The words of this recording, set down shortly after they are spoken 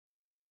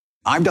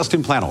I'm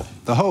Dustin Planold,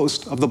 the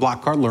host of the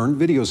Blockcard Learn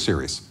video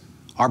series.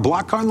 Our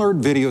Blockcard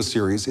Learn video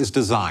series is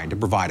designed to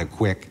provide a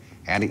quick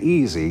and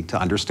easy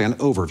to understand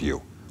overview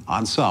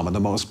on some of the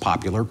most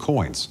popular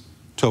coins,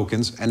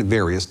 tokens, and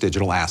various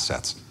digital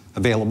assets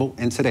available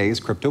in today's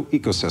crypto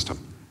ecosystem.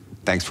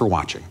 Thanks for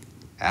watching,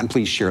 and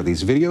please share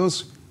these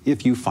videos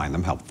if you find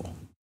them helpful.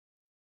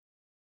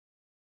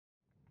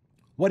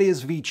 What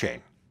is VeChain?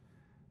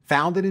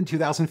 Founded in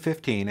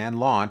 2015 and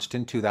launched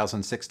in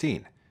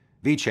 2016,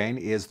 VeChain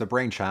is the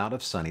brainchild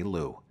of Sonny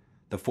Liu,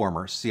 the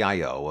former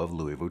CIO of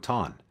Louis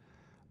Vuitton.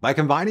 By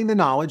combining the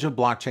knowledge of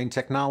blockchain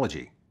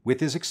technology with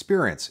his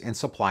experience in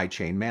supply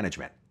chain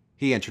management,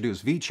 he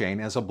introduced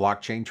VeChain as a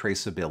blockchain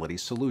traceability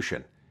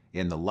solution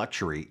in the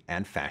luxury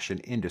and fashion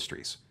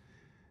industries.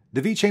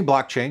 The VeChain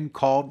blockchain,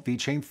 called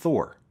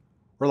VeChainThor,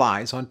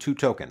 relies on two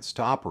tokens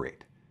to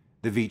operate,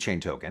 the VeChain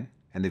Token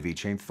and the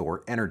VeChainThor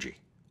Energy,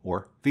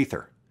 or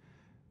VeThor.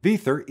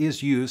 VeThor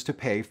is used to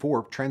pay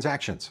for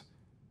transactions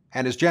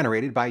and is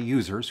generated by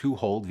users who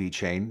hold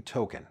VeChain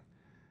Token.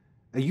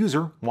 A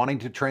user wanting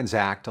to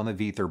transact on the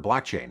VeThor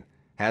blockchain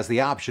has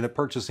the option of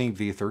purchasing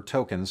VeThor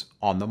tokens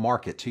on the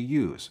market to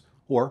use,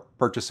 or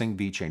purchasing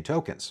VeChain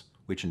Tokens,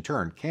 which in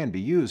turn can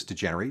be used to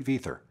generate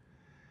VeThor.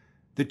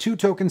 The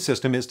two-token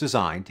system is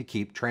designed to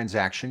keep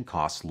transaction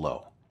costs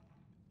low.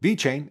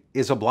 VeChain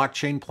is a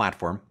blockchain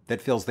platform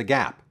that fills the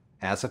gap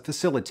as a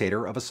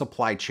facilitator of a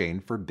supply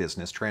chain for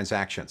business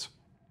transactions.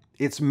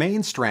 Its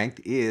main strength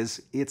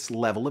is its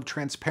level of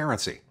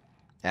transparency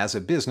as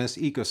a business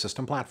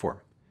ecosystem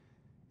platform.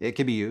 It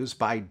can be used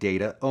by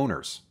data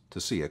owners to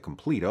see a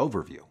complete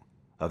overview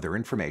of their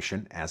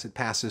information as it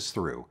passes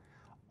through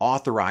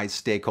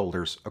authorized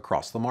stakeholders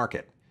across the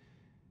market.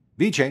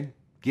 VeChain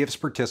gives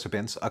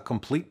participants a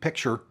complete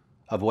picture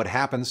of what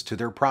happens to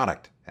their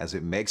product as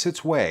it makes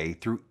its way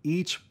through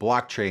each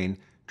blockchain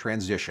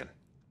transition.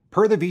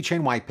 Per the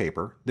VeChain white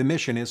paper, the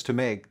mission is to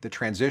make the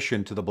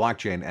transition to the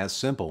blockchain as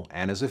simple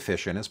and as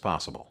efficient as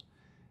possible.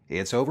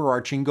 Its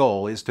overarching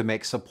goal is to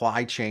make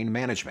supply chain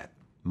management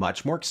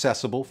much more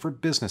accessible for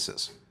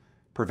businesses,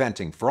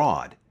 preventing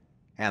fraud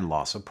and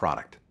loss of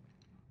product.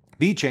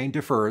 VeChain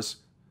differs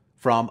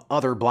from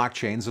other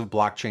blockchains of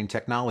blockchain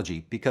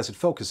technology because it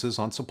focuses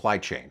on supply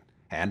chain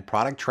and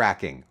product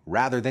tracking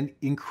rather than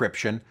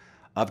encryption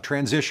of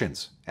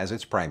transitions as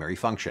its primary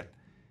function.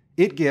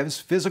 It gives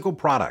physical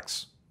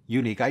products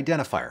unique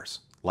identifiers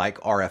like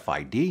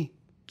RFID,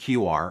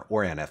 QR,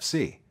 or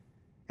NFC,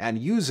 and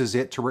uses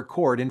it to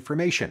record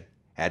information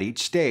at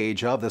each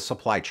stage of the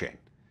supply chain.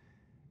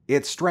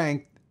 Its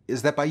strength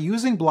is that by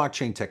using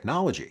blockchain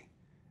technology,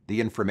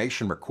 the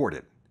information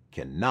recorded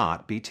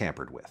cannot be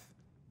tampered with.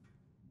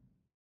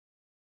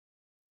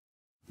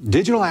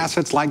 Digital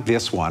assets like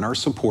this one are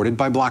supported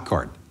by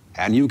Blockcard,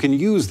 and you can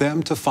use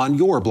them to fund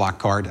your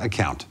Blockcard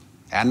account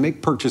and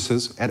make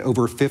purchases at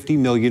over 50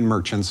 million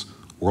merchants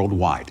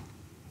worldwide.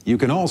 You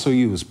can also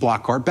use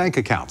Blockcard bank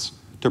accounts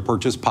to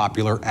purchase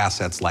popular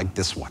assets like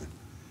this one.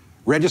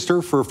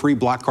 Register for a free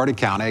Blockcard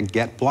account at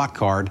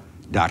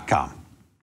getblockcard.com.